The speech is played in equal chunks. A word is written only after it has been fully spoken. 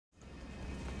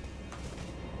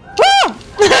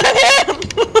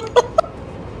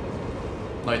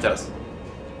teraz.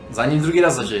 Zanim drugi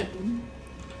raz zadzieje.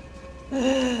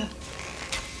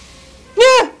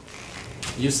 Nie!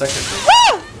 You suck at this.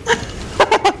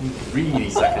 You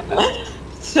really suck at this.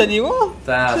 Strzeliło?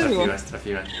 Tak,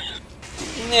 trafiłeś.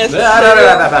 Nie,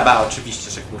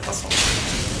 oczywiście, że kurwa są.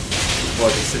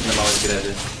 Boże, sydne małe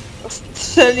gredy.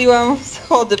 Strzeliłam w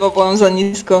schody, bo byłam za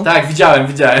nisko. Tak, widziałem.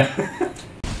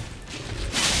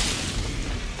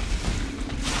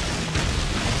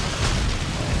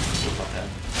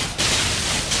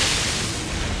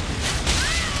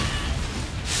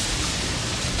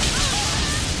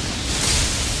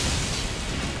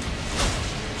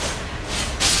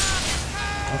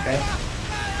 Okej.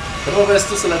 Próbowe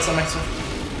stusy lecą jak coś.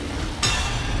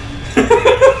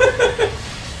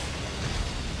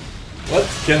 What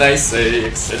can I say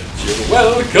except you're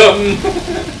welcome?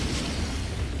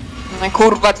 No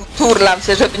kurwa, tu turlam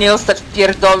się, żeby nie dostać w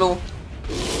pierdolu.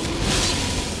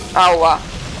 Ała.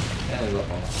 Ja nie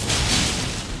złapam.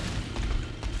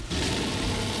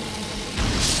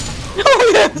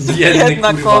 O Jezu, Biedny,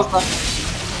 jedna kurwa. koza.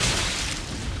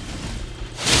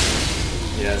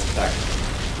 Jest, tak.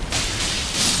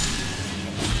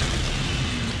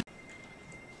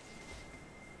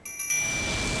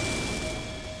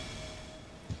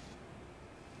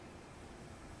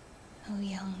 O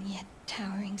young yet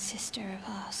towering sister of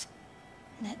ours,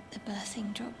 let the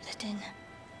birthing droplet in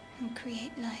and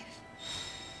create life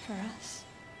for us,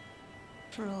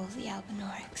 for all the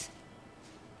Albinaurics.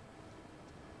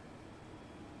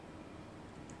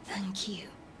 Thank you.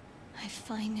 I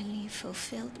finally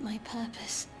fulfilled my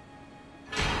purpose.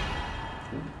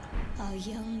 Our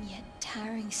young yet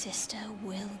towering sister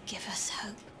will give us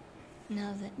hope.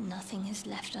 Now that nothing is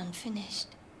left unfinished,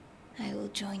 I will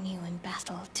join you in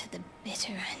battle to the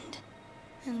bitter end.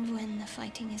 And when the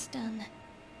fighting is done,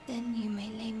 then you may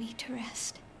lay me to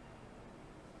rest.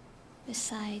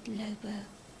 Beside Lobo,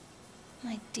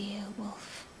 my dear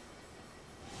wolf.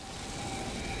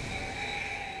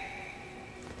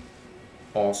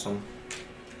 Awesome.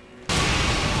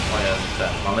 O Jezu, ten.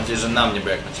 Mam nadzieję, że na mnie, bo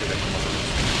jak na ciebie to może być.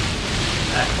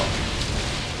 Echo.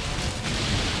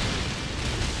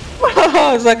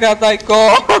 Zagadaj go.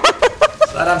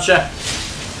 Staram się.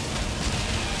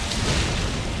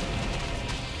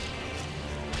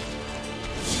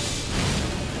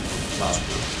 Masz.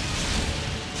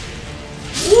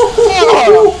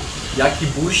 Jaki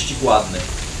buścik ładny.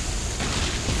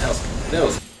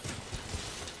 Deus.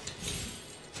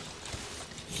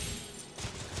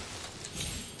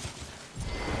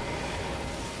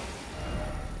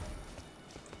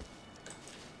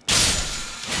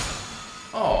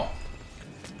 O.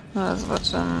 No,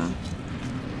 zobaczymy.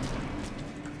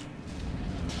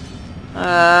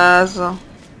 Jezu. Okay.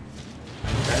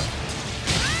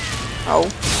 Au.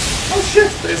 Oh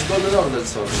shit, to jest Golden Order,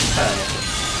 co?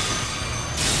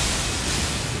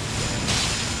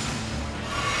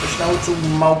 Ktoś nauczył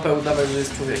małpę udawać, że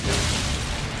jest człowiekiem.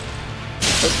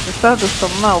 Bez przesady z tą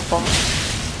małpą.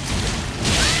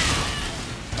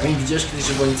 A mi widziałeś kiedyś,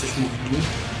 żeby oni coś mówili?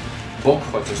 Bóg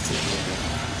chociaż coś mówił.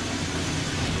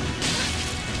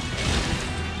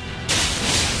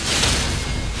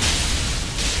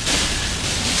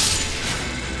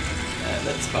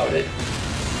 That's about it.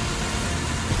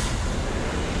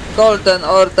 Golden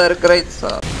Order Great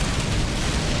Sword.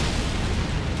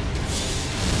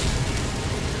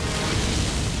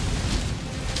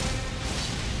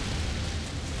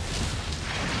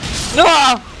 No!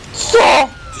 Co?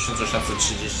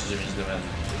 1839 damage.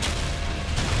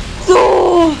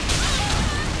 Co?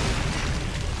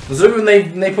 Zrobił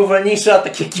najpowolniejszy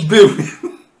atak jaki był.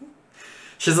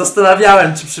 Się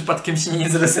zastanawiałem, czy przypadkiem się nie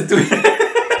zresetuje.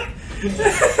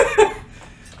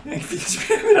 Jak widać,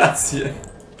 miałem rację.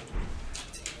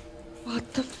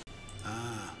 What the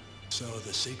So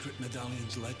the secret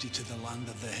medallions led you to the land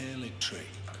of the Halig tree.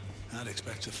 I'd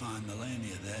expect to find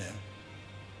Melania there.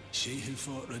 She who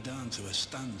fought Radahn to a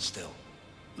standstill.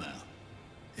 Well,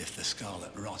 if the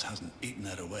scarlet rot hasn't eaten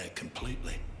her away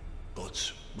completely.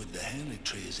 But with the Halig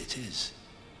tree as it is,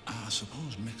 I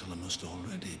suppose Mikola must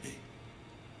already be.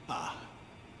 Ah,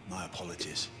 my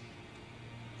apologies.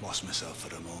 Lost myself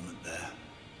for a moment there.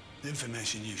 The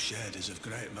information you shared is of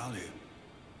great value.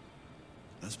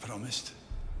 As promised,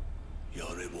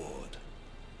 your reward.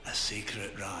 A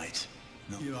secret rite.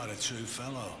 No, you are a true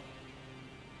fellow.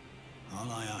 All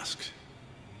I ask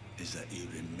is that you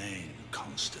remain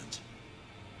constant.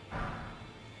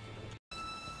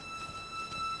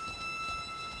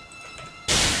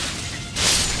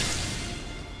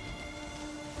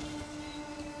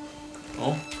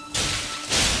 O.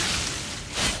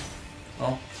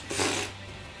 O.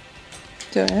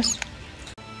 Gdzie on jest?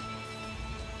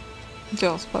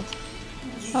 Gdzie on spadł?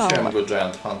 Rzuciłem go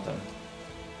Giant Huntem.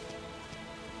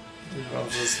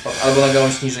 Albo na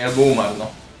gałąź niżej, albo umarł,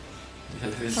 no.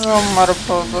 Umarł,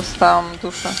 bo dostałam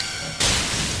duszę.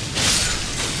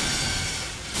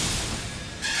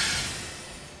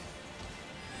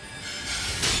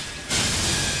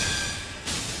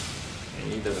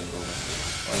 Nie idę ten drogę.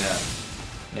 O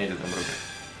nie. Nie idę ten drogę.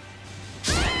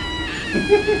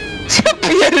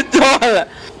 Pierdolę!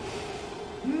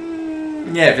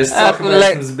 Nie, wiesz co, chyba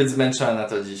jestem zbyt zmęczony na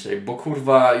to dzisiaj, bo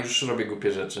kurwa już robię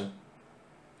głupie rzeczy.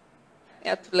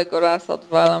 Ja tu Legorasa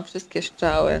odwalam, wszystkie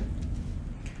strzały.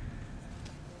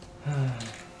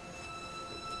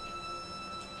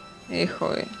 I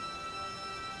chuj.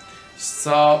 Wiesz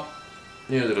co?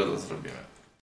 Jutro to zrobimy.